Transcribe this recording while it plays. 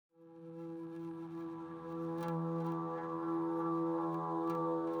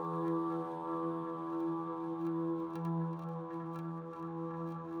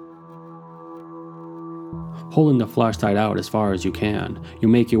Holding the flashlight out as far as you can, you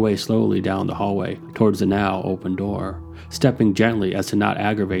make your way slowly down the hallway towards the now open door, stepping gently as to not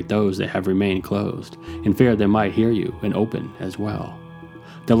aggravate those that have remained closed, in fear they might hear you and open as well.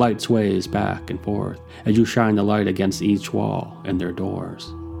 The light sways back and forth as you shine the light against each wall and their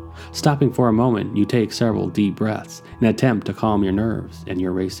doors. Stopping for a moment, you take several deep breaths in an attempt to calm your nerves and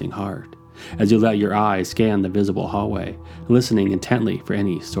your racing heart, as you let your eyes scan the visible hallway, listening intently for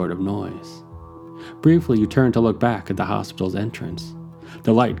any sort of noise. Briefly, you turn to look back at the hospital's entrance.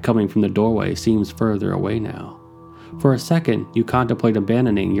 The light coming from the doorway seems further away now. For a second, you contemplate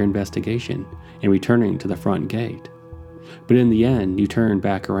abandoning your investigation and returning to the front gate. But in the end, you turn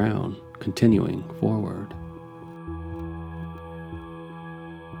back around, continuing forward.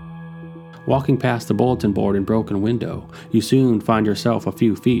 Walking past the bulletin board and broken window, you soon find yourself a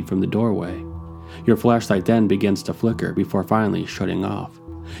few feet from the doorway. Your flashlight then begins to flicker before finally shutting off.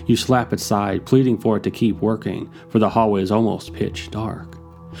 You slap its side, pleading for it to keep working, for the hallway is almost pitch dark.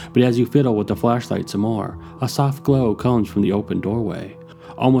 But as you fiddle with the flashlight some more, a soft glow comes from the open doorway,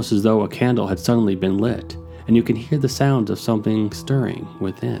 almost as though a candle had suddenly been lit, and you can hear the sounds of something stirring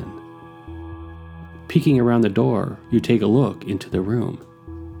within. Peeking around the door, you take a look into the room.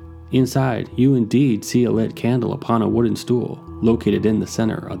 Inside, you indeed see a lit candle upon a wooden stool located in the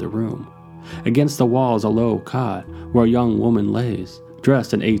center of the room. Against the wall is a low cot where a young woman lays,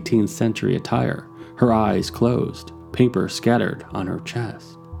 dressed in 18th century attire, her eyes closed, paper scattered on her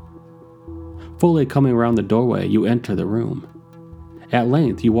chest. Fully coming around the doorway, you enter the room. At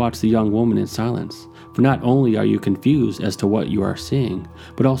length, you watch the young woman in silence, for not only are you confused as to what you are seeing,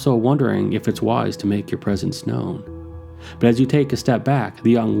 but also wondering if it's wise to make your presence known. But as you take a step back,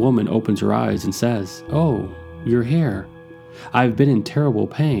 the young woman opens her eyes and says, "Oh, you're here. I've been in terrible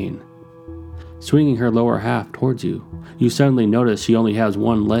pain." Swinging her lower half towards you, you suddenly notice she only has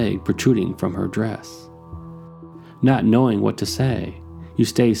one leg protruding from her dress. Not knowing what to say, you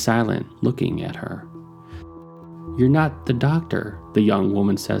stay silent, looking at her. "You're not the doctor," the young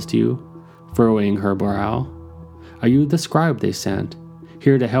woman says to you, furrowing her brow. "Are you the scribe they sent,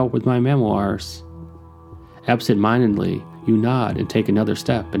 here to help with my memoirs?" Absent-mindedly, you nod and take another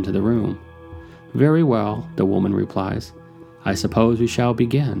step into the room. "Very well," the woman replies. "I suppose we shall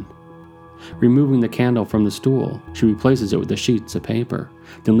begin." Removing the candle from the stool, she replaces it with the sheets of paper,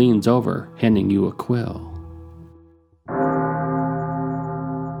 then leans over, handing you a quill.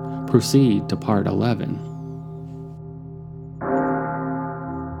 Proceed to part 11.